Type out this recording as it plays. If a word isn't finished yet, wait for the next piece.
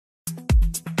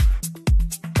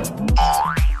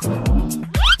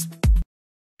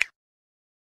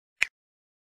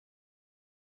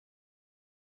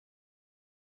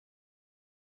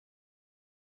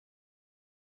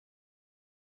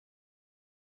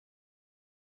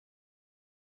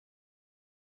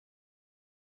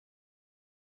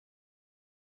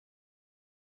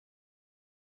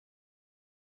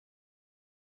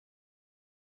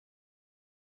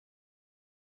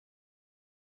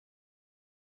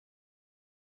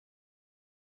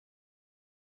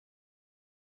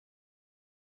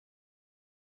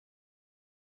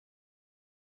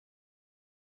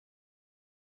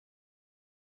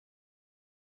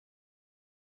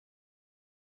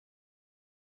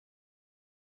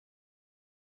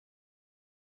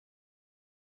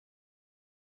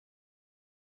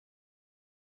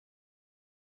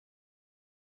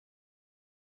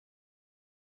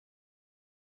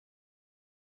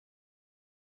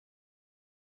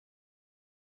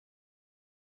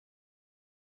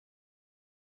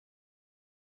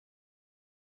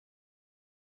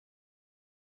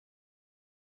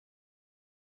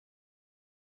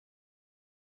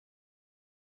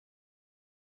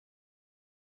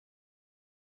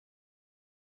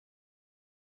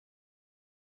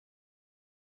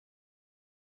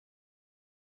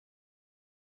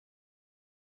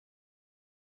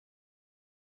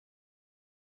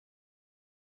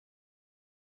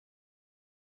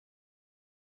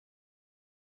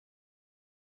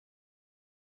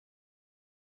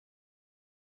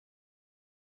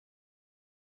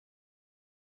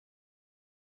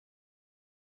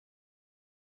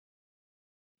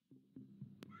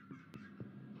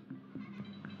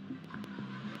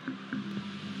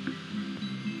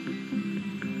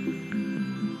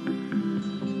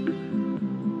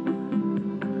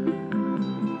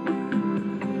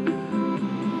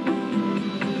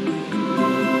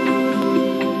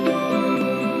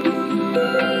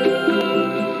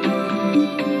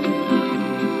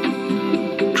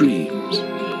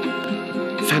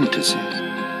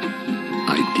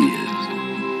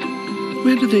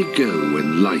they go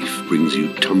when life brings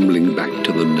you tumbling back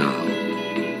to the now?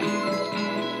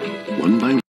 One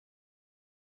by one.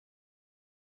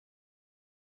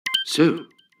 So,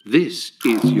 this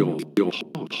is your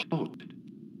pod.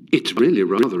 It's really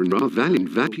rather a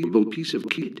valuable piece of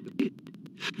kit.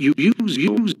 You use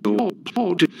your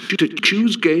pod to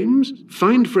choose games,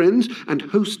 find friends, and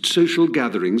host social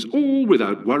gatherings, all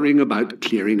without worrying about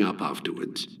clearing up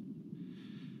afterwards.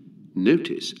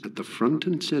 Notice at the front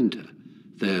and centre,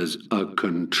 there's a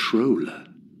controller.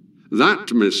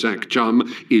 That, Miss Sackchum,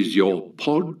 is your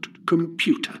pod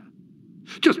computer.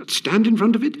 Just stand in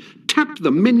front of it, tap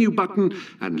the menu button,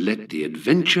 and let the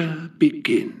adventure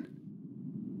begin.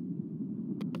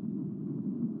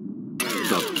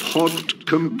 The pod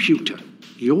computer,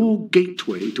 your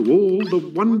gateway to all the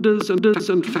wonders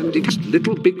and fancies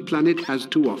Little Big Planet has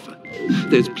to offer.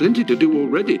 There's plenty to do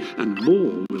already, and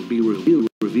more will be revealed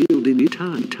in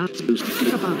time. So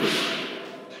think about it.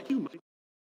 You might...